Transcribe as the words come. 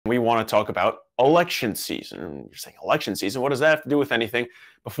we want to talk about election season. And you're saying election season, what does that have to do with anything?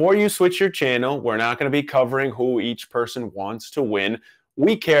 Before you switch your channel, we're not going to be covering who each person wants to win.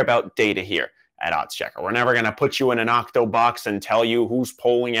 We care about data here at OddsChecker. We're never going to put you in an octo box and tell you who's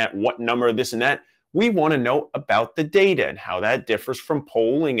polling at what number, this and that. We want to know about the data and how that differs from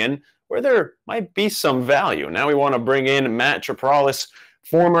polling and where there might be some value. Now we want to bring in Matt Chaprales,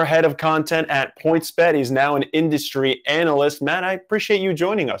 former head of content at PointsBet. He's now an industry analyst. Matt, I appreciate you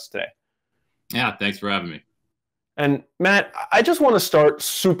joining us today. Yeah, thanks for having me. And Matt, I just want to start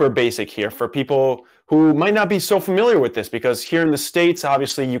super basic here for people who might not be so familiar with this, because here in the States,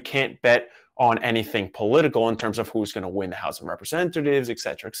 obviously you can't bet on anything political in terms of who's going to win the House of Representatives, et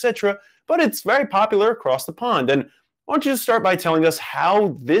cetera, but it's very popular across the pond. And why don't you start by telling us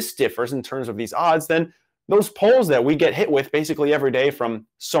how this differs in terms of these odds than those polls that we get hit with basically every day from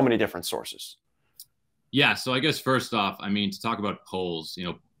so many different sources? Yeah, so I guess first off, I mean, to talk about polls,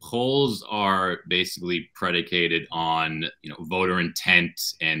 polls are basically predicated on, voter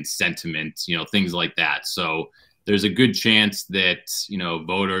intent and sentiment, things like that. So there's a good chance that,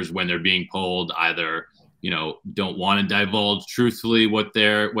 voters, when they're being polled, either, don't want to divulge truthfully what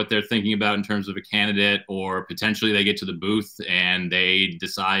they're thinking about in terms of a candidate, or potentially they get to the booth and they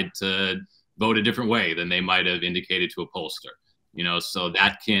decide to vote a different way than they might have indicated to a pollster, so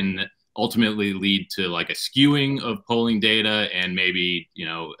that can ultimately lead to like a skewing of polling data and maybe,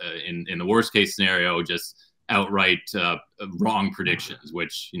 in the worst case scenario, just outright wrong predictions,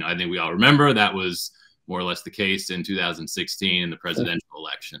 which, I think we all remember that was more or less the case in 2016 in the presidential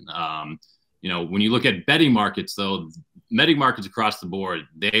election. When you look at betting markets, though, betting markets across the board,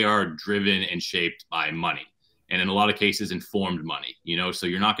 they are driven and shaped by money. And in a lot of cases, informed money, so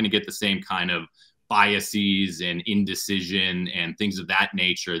you're not going to get the same kind of biases and indecision and things of that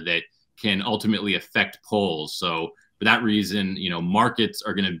nature that can ultimately affect polls. So for that reason, markets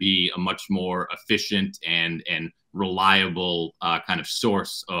are going to be a much more efficient and reliable kind of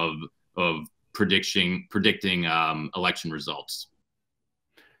source of predicting election results.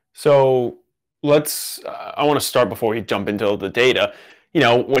 So I want to start before we jump into the data.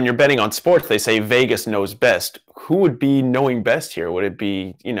 When you're betting on sports, they say Vegas knows best. Who would be knowing best here? Would it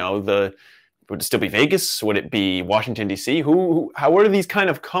be, would it still be Vegas? Would it be Washington, D.C.? Where do these kind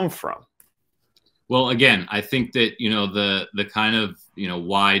of come from? Well, again, I think that, the kind of,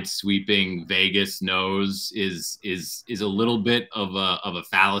 wide sweeping Vegas knows is a little bit of a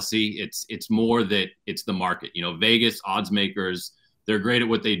fallacy. It's more that it's the market. Vegas odds makers, they're great at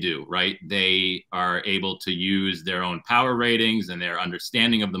what they do, right? They are able to use their own power ratings and their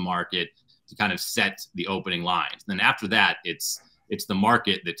understanding of the market to kind of set the opening lines. Then after that, it's the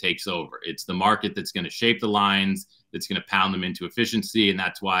market that takes over. It's the market that's going to shape the lines, that's going to pound them into efficiency. And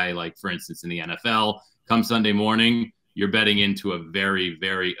that's why, like, for instance, in the NFL, come Sunday morning, you're betting into a very,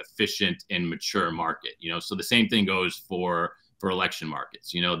 very efficient and mature market. So the same thing goes for election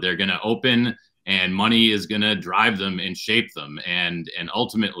markets. They're going to open and money is going to drive them and shape them. And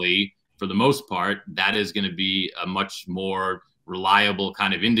ultimately, for the most part, that is going to be a much more reliable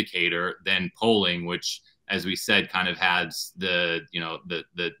kind of indicator than polling, which, as we said, kind of has the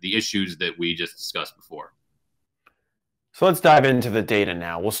issues that we just discussed before. So let's dive into the data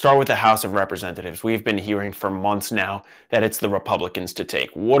now. We'll start with the House of Representatives. We've been hearing for months now that it's the Republicans to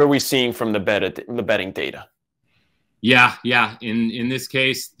take. What are we seeing from the betting data? Yeah. In this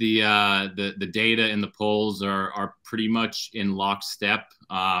case, the data and the polls are pretty much in lockstep.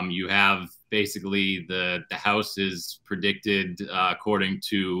 You have basically the House is predicted according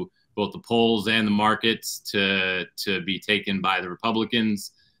to both the polls and the markets to be taken by the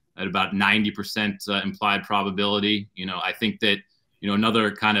Republicans at about 90% implied probability. I think that another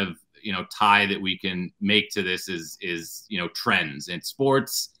kind of tie that we can make to this is trends in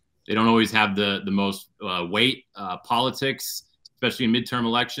sports. They don't always have the most weight. Politics, especially in midterm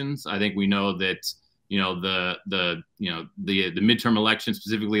elections, I think we know that the midterm election,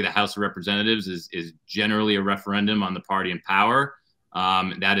 specifically the House of Representatives, is generally a referendum on the party in power.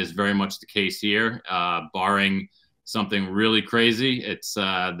 That is very much the case here, barring something really crazy. It's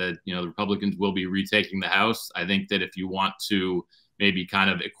that the Republicans will be retaking the House. I think that if you want to maybe kind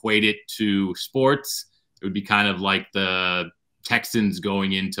of equate it to sports, it would be kind of like the Texans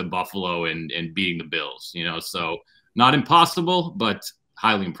going into Buffalo and beating the Bills, so not impossible, but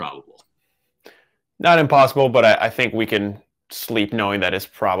highly improbable. Not impossible, but I think we can sleep knowing that it's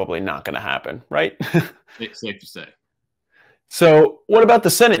probably not going to happen, right? It's safe to say. So what about the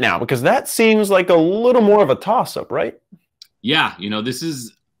Senate now? Because that seems like a little more of a toss-up, right? Yeah, this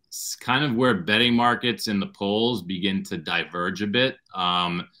is kind of where betting markets and the polls begin to diverge a bit.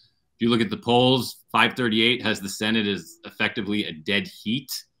 If you look at the polls, 538 has the Senate as effectively a dead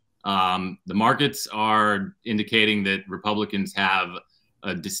heat. The markets are indicating that Republicans have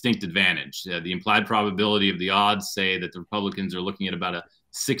a distinct advantage. The implied probability of the odds say that the Republicans are looking at about a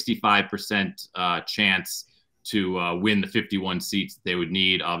 65% chance to win the 51 seats that they would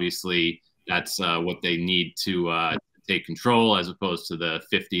need. Obviously, that's what they need to take control, as opposed to the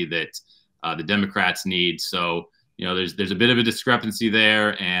 50 that the Democrats need. So, there's a bit of a discrepancy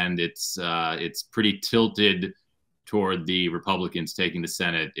there, and it's pretty tilted toward the Republicans taking the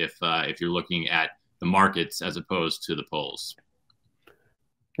Senate if you're looking at the markets as opposed to the polls.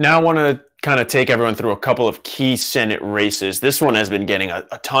 Now I want to kind of take everyone through a couple of key Senate races. This one has been getting a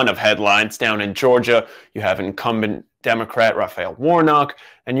ton of headlines. Down in Georgia, you have incumbent Democrat Raphael Warnock,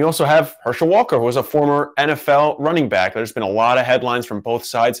 and you also have Herschel Walker, who was a former NFL running back. There's been a lot of headlines from both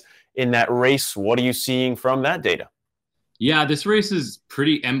sides in that race. What are you seeing from that data? Yeah, this race is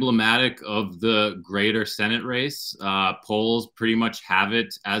pretty emblematic of the greater Senate race. Polls pretty much have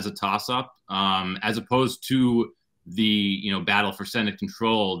it as a toss-up, as opposed to the battle for Senate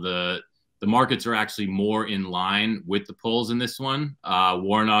control. The markets are actually more in line with the polls in this one.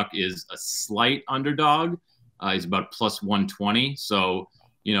 Warnock is a slight underdog. He's about plus 120, so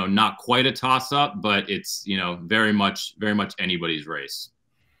not quite a toss-up, but it's very much anybody's race.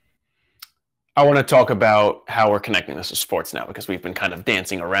 I want to talk about how we're connecting this to sports now, because we've been kind of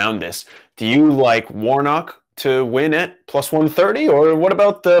dancing around this. Do you like Warnock to win at plus 130, or what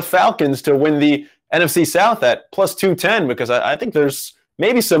about the Falcons to win the NFC South at plus 210? Because I think there's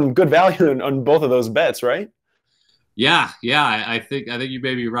maybe some good value on both of those bets, right? Yeah, I think you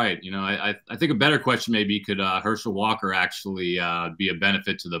may be right. I think a better question maybe, could Herschel Walker actually be a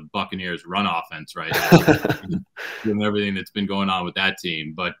benefit to the Buccaneers' run offense right now, given everything that's been going on with that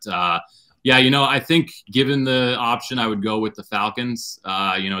team. But yeah, I think given the option, I would go with the Falcons.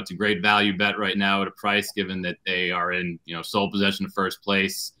 It's a great value bet right now at a price, given that they are in sole possession of first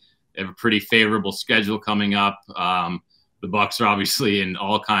place. They have a pretty favorable schedule coming up. The Bucs are obviously in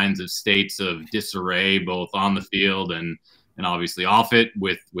all kinds of states of disarray, both on the field and obviously off it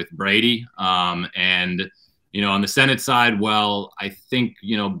with Brady. And on the Senate side, well, I think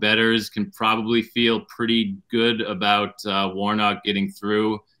bettors can probably feel pretty good about Warnock getting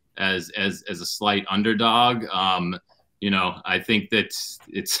through as a slight underdog. I think that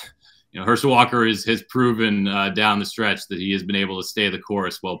it's Herschel Walker has proven down the stretch that he has been able to stay the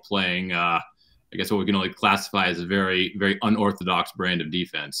course while playing, I guess, what we can only classify as a very, very unorthodox brand of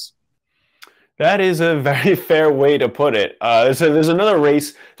defense. That is a very fair way to put it. So there's another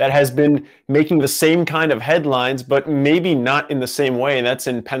race that has been making the same kind of headlines, but maybe not in the same way, and that's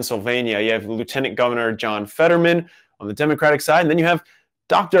in Pennsylvania. You have Lieutenant Governor John Fetterman on the Democratic side, and then you have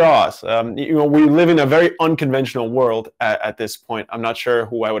Dr. Oz. We live in a very unconventional world at this point. I'm not sure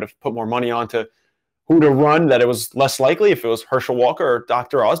who I would have put more money on to who to run, that it was less likely if it was Herschel Walker or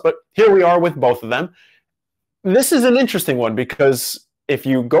Dr. Oz, but here we are with both of them. This is an interesting one, because if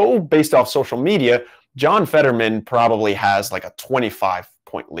you go based off social media, John Fetterman probably has like a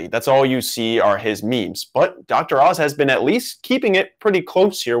 25-point lead. That's all you see are his memes. But Dr. Oz has been at least keeping it pretty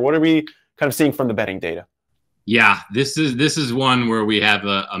close here. What are we kind of seeing from the betting data? Yeah, this is one where we have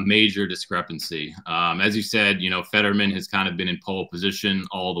a major discrepancy. As you said, Fetterman has kind of been in pole position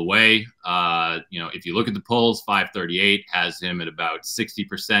all the way. If you look at the polls, 538 has him at about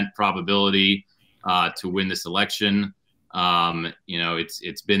 60% probability to win this election.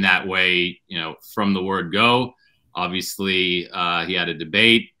 It's been that way, from the word go. Obviously, he had a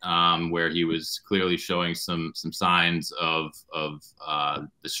debate where he was clearly showing some signs of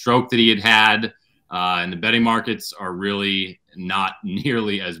the stroke that he had. And the betting markets are really not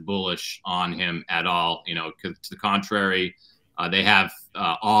nearly as bullish on him at all. To the contrary, they have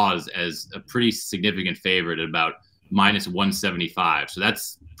Oz as a pretty significant favorite at about minus 175. So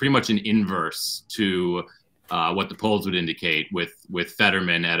that's pretty much an inverse to what the polls would indicate, with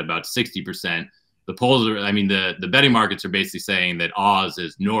Fetterman at about 60%. The polls are, the betting markets are basically saying that Oz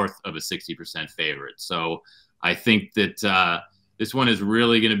is north of a 60% favorite. So I think that this one is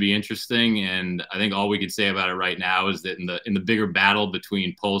really going to be interesting, and I think all we could say about it right now is that in the bigger battle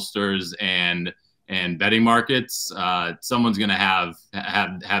between pollsters and betting markets, someone's going to have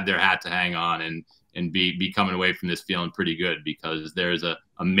their hat to hang on and be coming away from this feeling pretty good, because there's a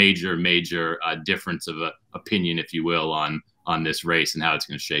major difference of opinion, if you will, on this race and how it's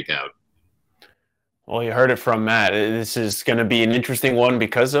going to shake out. Well, you heard it from Matt. This is going to be an interesting one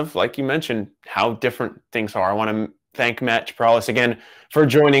because of, like you mentioned, how different things are. I want to thank Matt Chaprales again for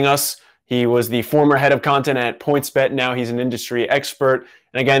joining us. He was the former head of content at PointsBet. Now he's an industry expert.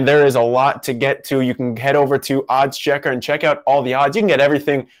 And again, there is a lot to get to. You can head over to OddsChecker and check out all the odds. You can get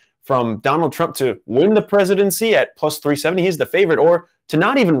everything from Donald Trump to win the presidency at plus 370. He's the favorite, or to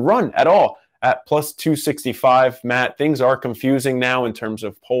not even run at all at plus 265. Matt, things are confusing now in terms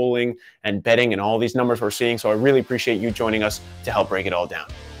of polling and betting and all these numbers we're seeing. So I really appreciate you joining us to help break it all down.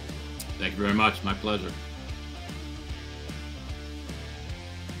 Thank you very much. My pleasure.